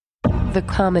the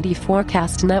Comedy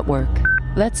Forecast Network.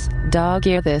 Let's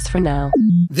dog-ear this for now.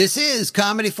 This is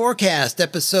Comedy Forecast,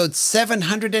 episode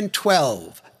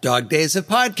 712, Dog Days of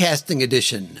Podcasting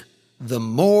edition. The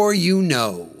More You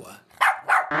Know.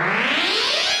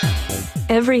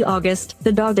 Every August,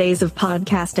 the Dog Days of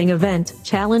Podcasting event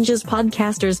challenges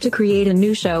podcasters to create a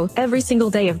new show every single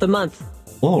day of the month.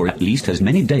 Or at least as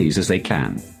many days as they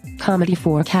can. Comedy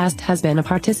Forecast has been a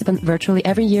participant virtually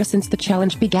every year since the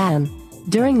challenge began.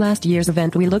 During last year's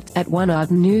event, we looked at one odd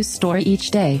news story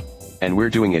each day. And we're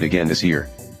doing it again this year.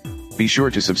 Be sure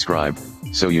to subscribe,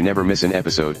 so you never miss an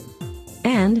episode.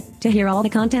 And, to hear all the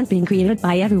content being created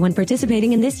by everyone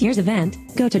participating in this year's event,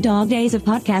 go to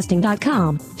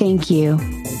dogdaysofpodcasting.com. Thank you.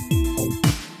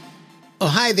 Oh,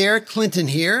 hi there, Clinton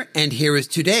here, and here is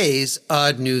today's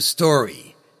odd news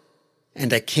story.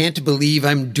 And I can't believe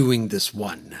I'm doing this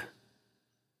one.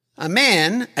 A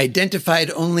man,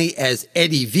 identified only as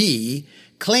Eddie V,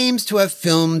 claims to have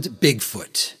filmed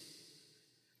Bigfoot.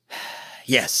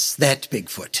 Yes, that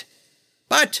Bigfoot.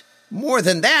 But more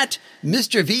than that,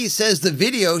 Mr. V says the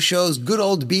video shows good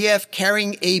old BF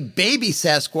carrying a baby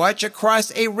Sasquatch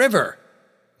across a river.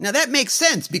 Now that makes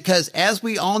sense because, as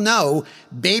we all know,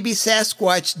 baby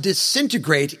Sasquatch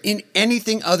disintegrate in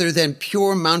anything other than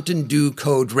pure Mountain Dew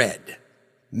Code Red.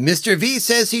 Mr. V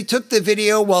says he took the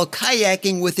video while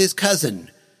kayaking with his cousin,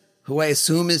 who I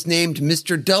assume is named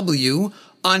Mr. W,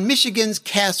 on Michigan's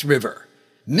Cass River.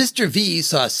 Mr. V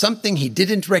saw something he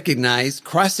didn't recognize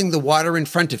crossing the water in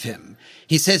front of him.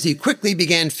 He says he quickly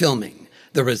began filming.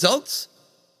 The results?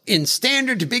 In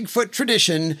standard Bigfoot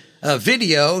tradition, a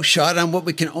video shot on what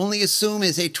we can only assume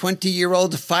is a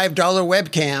 20-year-old $5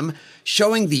 webcam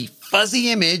showing the fuzzy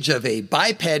image of a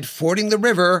biped fording the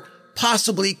river,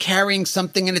 possibly carrying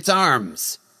something in its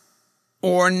arms.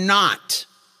 Or not.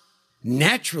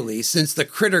 Naturally, since the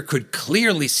critter could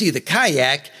clearly see the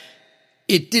kayak,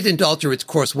 it didn't alter its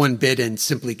course one bit and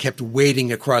simply kept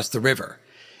wading across the river.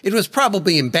 It was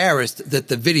probably embarrassed that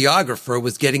the videographer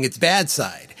was getting its bad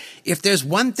side. If there's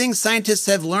one thing scientists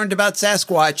have learned about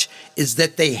Sasquatch, is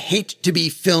that they hate to be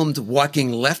filmed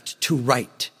walking left to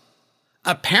right.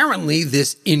 Apparently,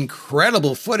 this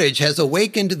incredible footage has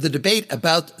awakened the debate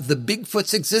about the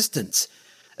Bigfoot's existence,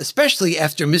 especially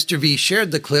after Mr. V shared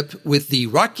the clip with the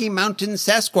Rocky Mountain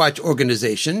Sasquatch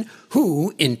organization,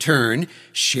 who, in turn,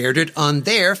 shared it on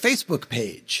their Facebook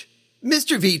page.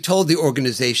 Mr. V told the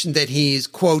organization that he's,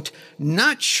 quote,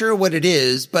 not sure what it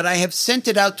is, but I have sent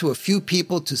it out to a few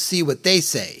people to see what they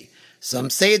say. Some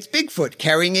say it's Bigfoot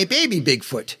carrying a baby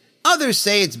Bigfoot. Others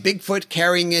say it's Bigfoot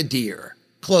carrying a deer.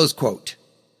 Close quote.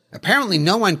 Apparently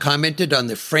no one commented on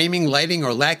the framing, lighting,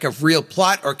 or lack of real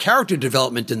plot or character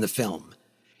development in the film.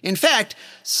 In fact,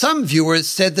 some viewers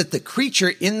said that the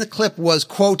creature in the clip was,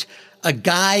 quote, a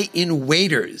guy in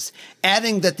waders,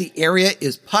 adding that the area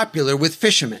is popular with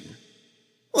fishermen.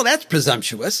 Well, that's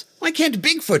presumptuous. Why can't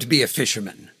Bigfoot be a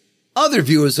fisherman? Other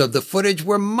viewers of the footage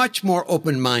were much more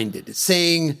open-minded,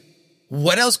 saying,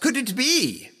 what else could it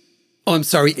be? Oh, I'm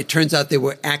sorry, it turns out they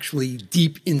were actually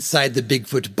deep inside the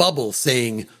Bigfoot bubble,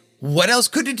 saying, what else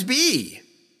could it be?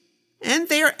 And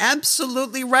they are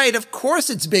absolutely right. Of course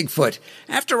it's Bigfoot.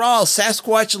 After all,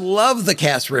 Sasquatch love the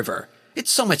Cass River.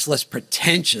 It's so much less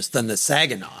pretentious than the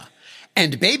Saginaw.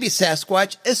 And baby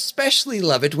Sasquatch especially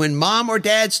love it when mom or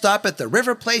dad stop at the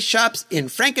River Place shops in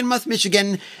Frankenmuth,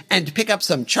 Michigan, and pick up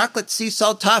some chocolate sea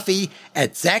salt toffee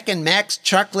at Zach and Max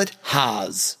Chocolate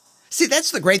Haas. See,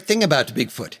 that's the great thing about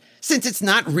Bigfoot. Since it's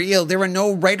not real, there are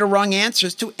no right or wrong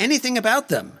answers to anything about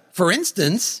them. For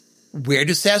instance, where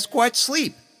do Sasquatch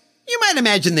sleep? You might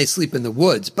imagine they sleep in the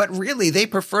woods, but really they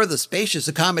prefer the spacious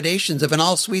accommodations of an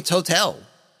all-suites hotel.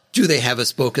 Do they have a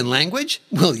spoken language?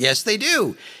 Well, yes, they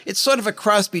do. It's sort of a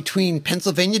cross between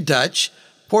Pennsylvania Dutch,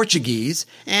 Portuguese,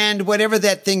 and whatever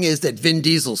that thing is that Vin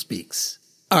Diesel speaks.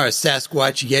 Are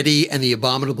Sasquatch, Yeti, and the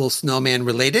abominable snowman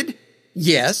related?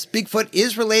 Yes, Bigfoot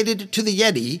is related to the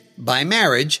Yeti by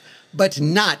marriage, but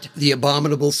not the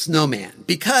abominable snowman.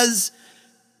 Because,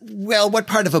 well, what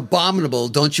part of abominable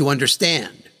don't you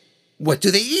understand? What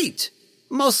do they eat?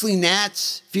 Mostly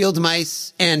gnats, field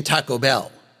mice, and Taco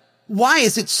Bell. Why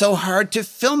is it so hard to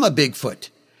film a Bigfoot?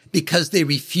 Because they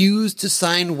refuse to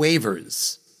sign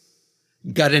waivers.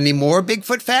 Got any more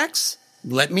Bigfoot facts?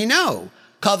 Let me know.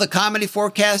 Call the Comedy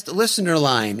Forecast listener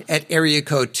line at area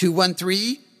code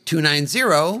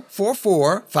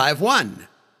 213-290-4451.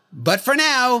 But for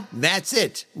now, that's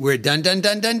it. We're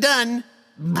done.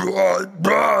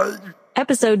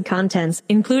 Episode contents,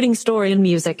 including story and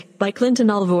music, by Clinton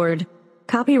Alvord.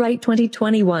 Copyright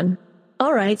 2021.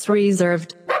 All rights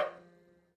reserved.